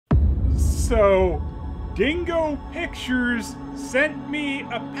So, Dingo Pictures sent me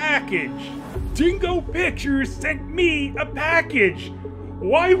a package. Dingo Pictures sent me a package.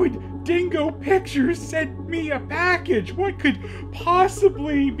 Why would Dingo Pictures send me a package? What could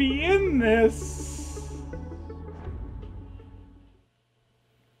possibly be in this?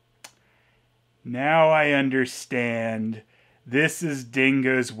 Now I understand. This is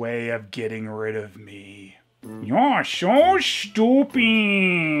Dingo's way of getting rid of me. You're so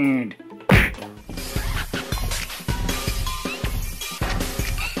stupid!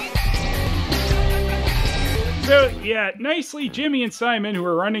 So, yeah, nicely, Jimmy and Simon, who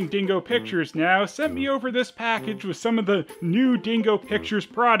are running Dingo Pictures now, sent me over this package with some of the new Dingo Pictures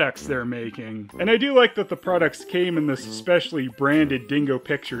products they're making. And I do like that the products came in this specially branded Dingo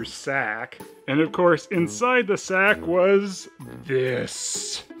Pictures sack. And of course, inside the sack was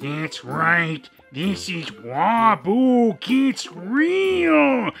this. That's right. This is Waboo Gets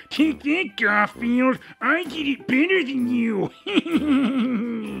Real! Take that, Garfield! I did it better than you!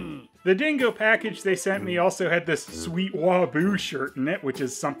 The Dingo package they sent me also had this sweet Waboo shirt in it, which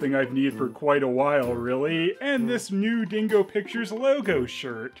is something I've needed for quite a while, really, and this new Dingo Pictures logo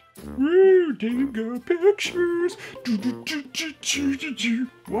shirt. Woo, Dingo Pictures!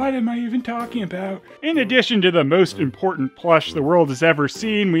 What am I even talking about? In addition to the most important plush the world has ever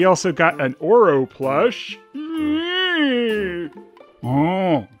seen, we also got an Oro plush.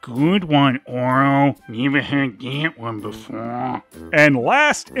 Oh, good one, Oro. Never heard that one before. And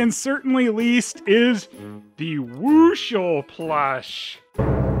last and certainly least is the Wooshel plush.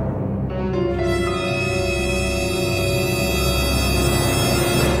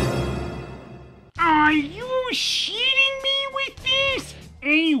 Are you shitting me with this?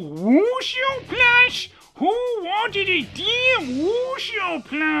 A Wooshel plush? Who wanted a damn Wooshel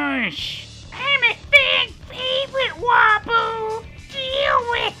plush? I'm a fan favorite, Waboo! Deal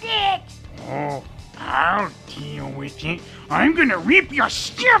with it! Oh, I'll deal with it. I'm gonna rip your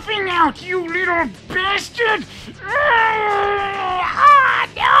stuffing out, you little bastard! Ah,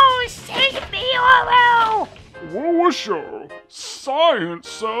 no! Save me, Oro! Whoosho! Science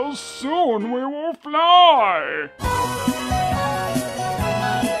says soon we will fly!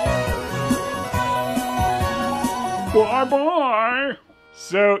 Bye-bye!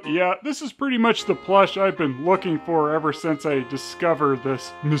 So, yeah, this is pretty much the plush I've been looking for ever since I discovered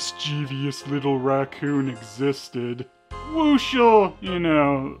this mischievous little raccoon existed. Wooshel, you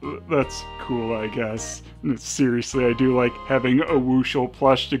know, that's cool, I guess. Seriously, I do like having a Wooshel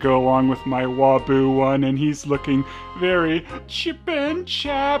plush to go along with my Waboo one, and he's looking very chip and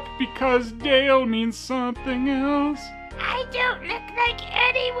chap because Dale means something else. I don't look like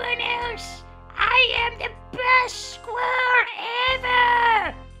anyone else. I am the best squirrel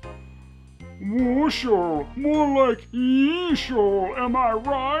ever! Wooshel, more like Yeeshel, am I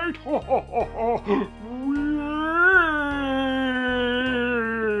right? Ho ho ho ho! Wee!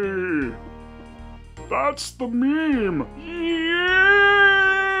 That's the meme! Yay!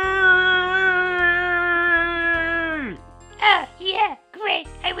 Oh, yeah, great!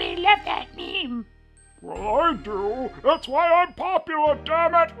 I really love that meme! Well, I do. That's why I'm popular,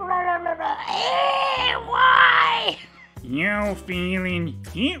 damn it! Why? Yo, Phelan,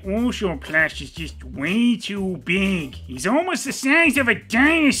 that Wooshel plush is just way too big. He's almost the size of a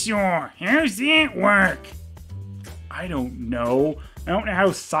dinosaur. How's that work? I don't know. I don't know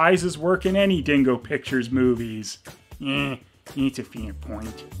how sizes work in any Dingo Pictures movies. It's a fair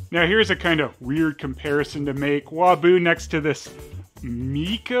point. Now here's a kind of weird comparison to make. Waboo next to this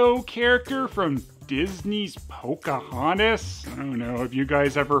Miko character from Disney's Pocahontas? I don't know, have you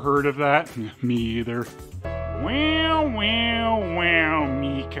guys ever heard of that? Me either. Well,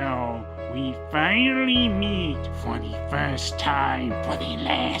 Miko. We finally meet for the first time, for the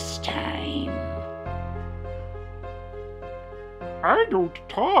last time. I don't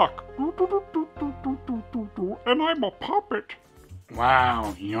talk. And I'm a puppet.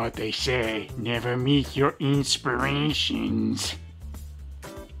 Wow, you know what they say, never meet your inspirations.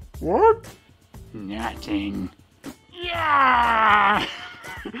 What? Nothing. Yeah!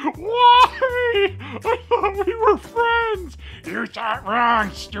 Why? I thought we were friends! You thought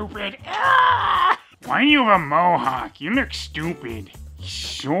wrong, stupid! Ah! Why do you have a mohawk? You look stupid.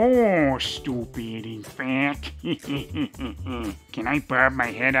 So stupid, in fact. Can I bob my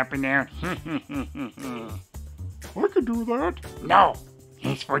head up and down? I could do that. No!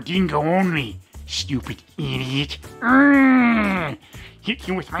 It's for Dingo only, stupid idiot. Hit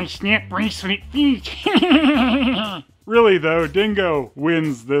you with my snap bracelet feet. Really though, Dingo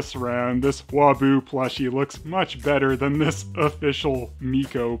wins this round. This Waboo plushie looks much better than this official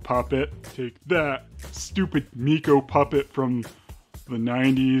Miko puppet. Take that, stupid Miko puppet from the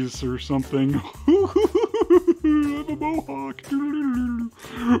 90s or something. I'm a mohawk.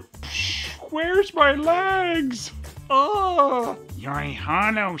 Where's my legs? Ah! You're a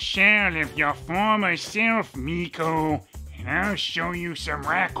hollow shell of your former self, Miko. And I'll show you some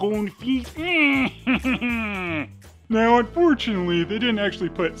raccoon feet. Now, unfortunately, they didn't actually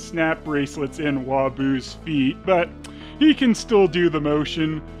put snap bracelets in Wabu's feet, but he can still do the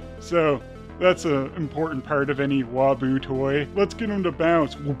motion, so that's an important part of any Wabu toy. Let's get him to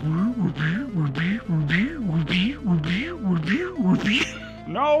bounce. Now,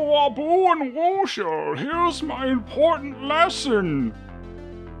 Wabu and Wusha, here's my important lesson.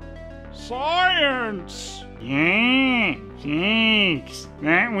 Science! Yeah, thanks.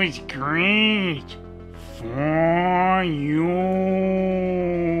 That was great. For you.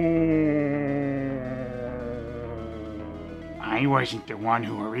 I wasn't the one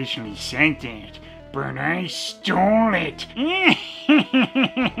who originally sent it, but I stole it.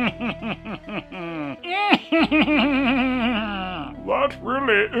 That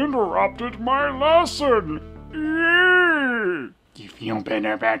really interrupted my lesson. Do you feel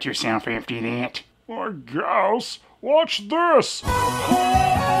better about yourself after that? I guess. Watch this.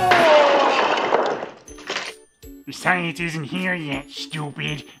 The science isn't here yet,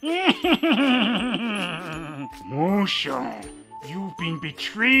 stupid. Wusha, you've been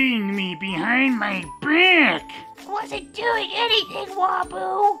betraying me behind my back. Wasn't doing anything,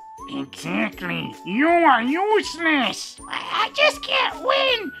 Wabu. Exactly. You are useless. I just can't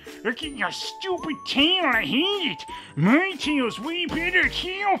win. Look at your stupid tail. I hate it. My tail's way better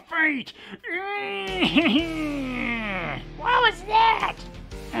tail fight. What was that?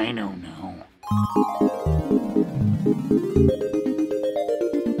 I don't know.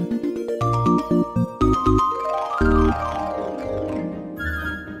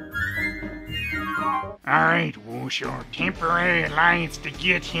 Alright, Wusha, temporary alliance to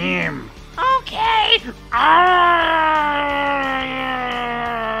get him. Okay.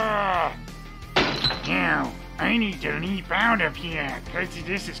 Now, I need to leap out of here, because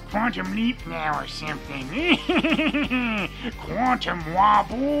this is Quantum Leap now or something. Quantum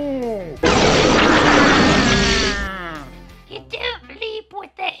Wabu! You don't leap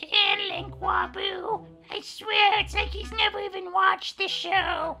with the handling, Wabu. I swear it's like he's never even watched the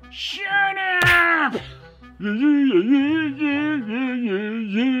show. Shut up! I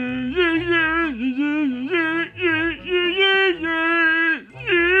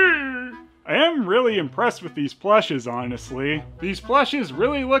am really impressed with these plushes, honestly. These plushes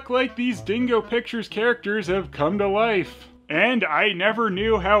really look like these Dingo Pictures characters have come to life. And I never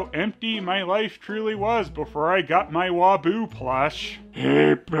knew how empty my life truly was before I got my Wabu plush.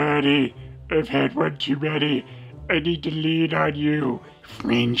 Hey, buddy. I've had one too many. I need to lean on you.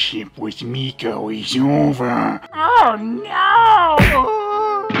 Friendship with Miko is over. Oh no!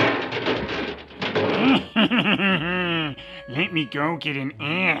 Let me go get an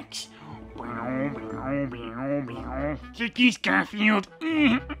axe. Take this, Garfield.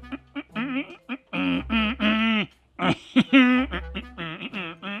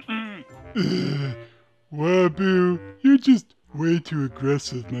 Wabu, you're just way too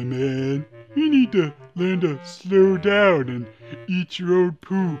aggressive, my man. You need to learn to slow down and eat your own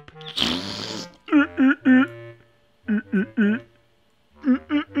poop.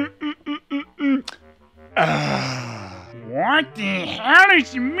 What the hell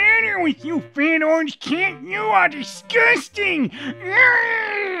is the matter with you, fat orange cat? You are disgusting!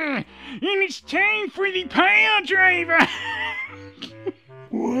 And it's time for the pile driver!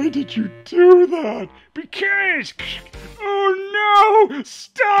 Why did you do that? Because... Oh no!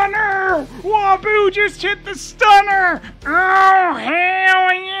 Stunner! Wabu just hit the stunner! Oh,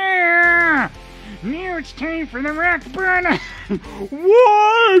 hell yeah! Now it's time for the rock burner!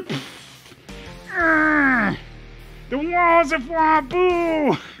 What? The walls of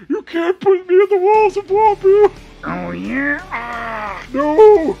Wabu! You can't put me in the walls of Wabu! Oh yeah?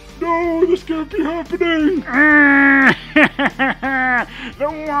 No! No, this can't be happening! The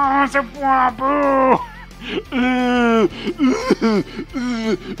walls of Wabu!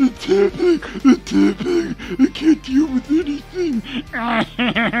 It's happening! I can't deal with anything!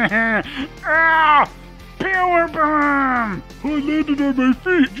 Power bomb! I landed on my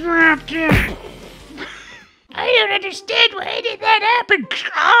feet! Drop kick! I don't understand why did that happen.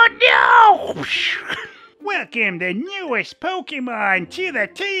 Oh no! Welcome the newest Pokemon to the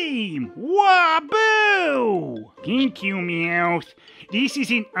team, Wabu! Thank you, Meowth. This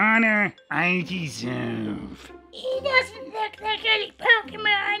is an honor I deserve. He doesn't look like any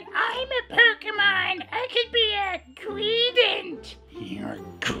Pokemon. I'm a Pokemon. I could be a Greedent. You're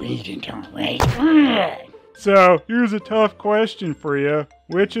Greedent, alright. So, here's a tough question for you.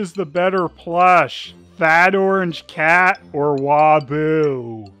 Which is the better plush? Fat Orange Cat or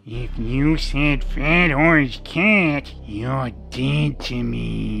Waboo? If you said fat orange cat, you're dead to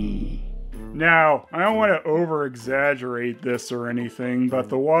me. Now, I don't want to over-exaggerate this or anything, but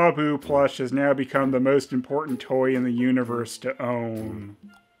the Waboo plush has now become the most important toy in the universe to own.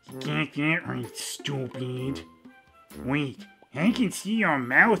 Get that right, stupid. Wait, I can see your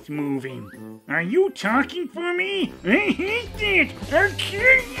mouth moving. Are you talking for me? I hate that! I'll kill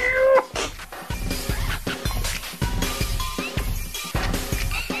you!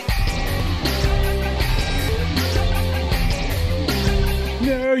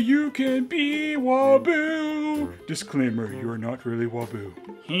 Now you can be Waboo! Disclaimer, you are not really Waboo.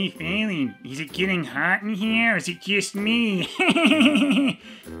 Hey, Phelous, is it getting hot in here or is it just me?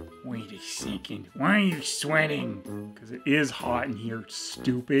 Wait a second, why are you sweating? Because it is hot in here,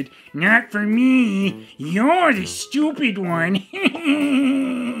 stupid. Not for me, you're the stupid one.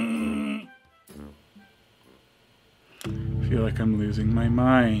 I feel like I'm losing my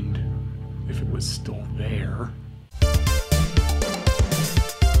mind. If it was still there.